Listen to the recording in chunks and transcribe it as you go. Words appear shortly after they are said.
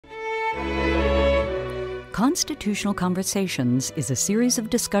Constitutional Conversations is a series of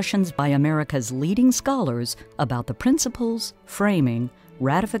discussions by America's leading scholars about the principles, framing,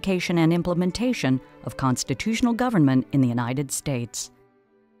 ratification, and implementation of constitutional government in the United States.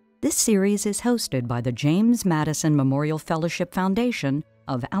 This series is hosted by the James Madison Memorial Fellowship Foundation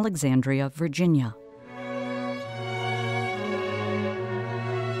of Alexandria, Virginia.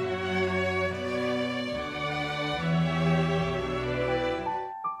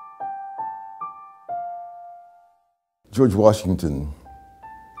 George Washington,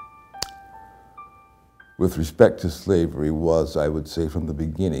 with respect to slavery, was, I would say from the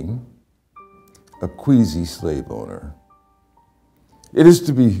beginning, a queasy slave owner. It is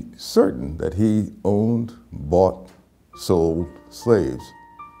to be certain that he owned, bought, sold slaves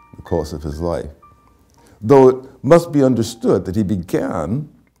in the course of his life, though it must be understood that he began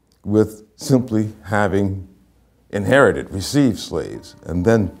with simply having received slaves, and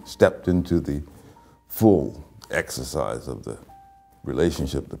then stepped into the full exercise of the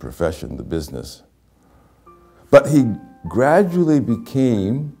relationship, the profession, the business. But he gradually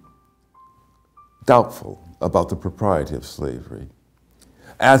became doubtful about the propriety of slavery.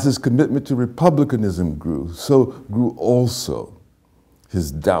 As his commitment to republicanism grew, so grew also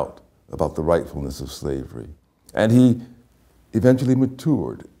his doubt about the rightfulness of slavery. And he eventually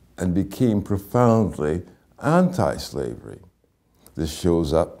matured and became profoundly anti-slavery. This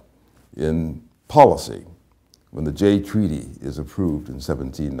shows up in policy. When the Jay Treaty is approved in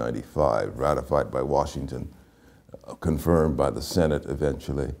 1795, ratified by Washington, confirmed by the Senate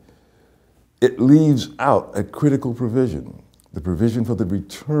eventually, it leaves out a critical provision, the provision for the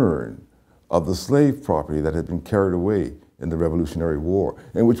return of the slave property that had been carried away in the Revolutionary War,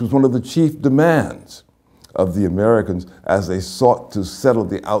 and which was one of the chief demands of the Americans as they sought to settle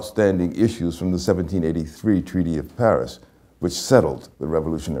the outstanding issues from the 1783 Treaty of Paris, which settled the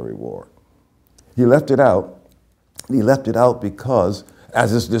Revolutionary War. He left it out. He left it out because,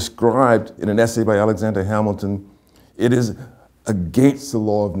 as is described in an essay by Alexander Hamilton, it is against the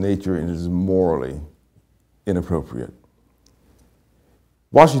law of nature and it is morally inappropriate.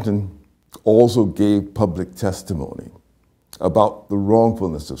 Washington also gave public testimony about the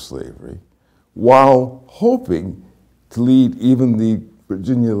wrongfulness of slavery, while hoping to lead even the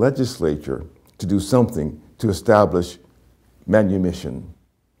Virginia legislature to do something to establish manumission,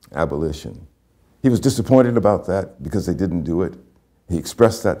 abolition. He was disappointed about that because they didn't do it. He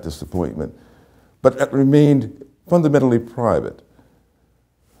expressed that disappointment, but it remained fundamentally private.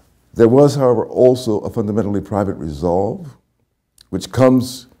 There was, however, also a fundamentally private resolve, which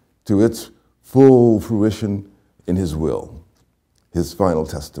comes to its full fruition in his will, his final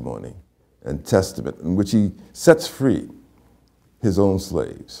testimony and testament, in which he sets free his own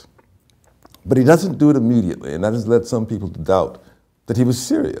slaves. But he doesn't do it immediately, and that has led some people to doubt that he was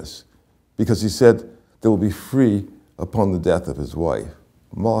serious, because he said they will be free upon the death of his wife,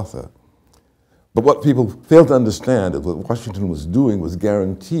 Martha. But what people fail to understand is what Washington was doing was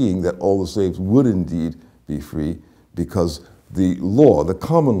guaranteeing that all the slaves would indeed be free, because the law, the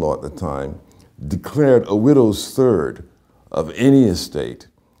common law at the time, declared a widow's third of any estate,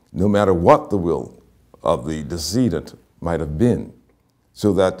 no matter what the will of the decedent might have been,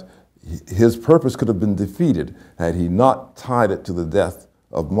 so that his purpose could have been defeated had he not tied it to the death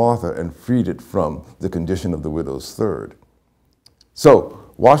of Martha and freed it from the condition of the widow's third.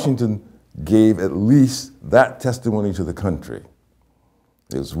 So Washington gave at least that testimony to the country.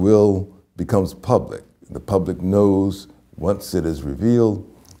 His will becomes public. The public knows, once it is revealed,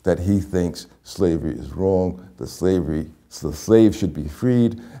 that he thinks slavery is wrong, the slaves should be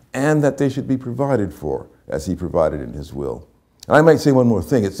freed, and that they should be provided for, as he provided in his will. And I might say one more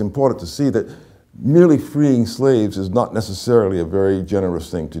thing. It's important to see that merely freeing slaves is not necessarily a very generous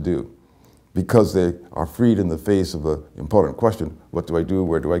thing to do, because they are freed in the face of an important question: what do I do,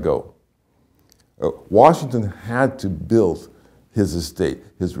 where do I go? Washington had to build his estate,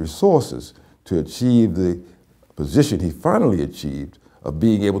 his resources, to achieve the position he finally achieved of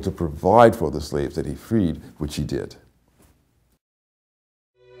being able to provide for the slaves that he freed, which he did.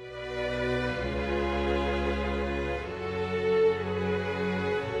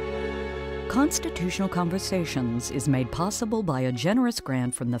 Constitutional Conversations is made possible by a generous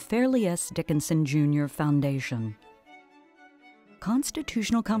grant from the Fairleigh S. Dickinson Jr. Foundation.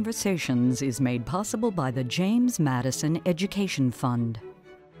 Constitutional Conversations is made possible by the James Madison Education Fund.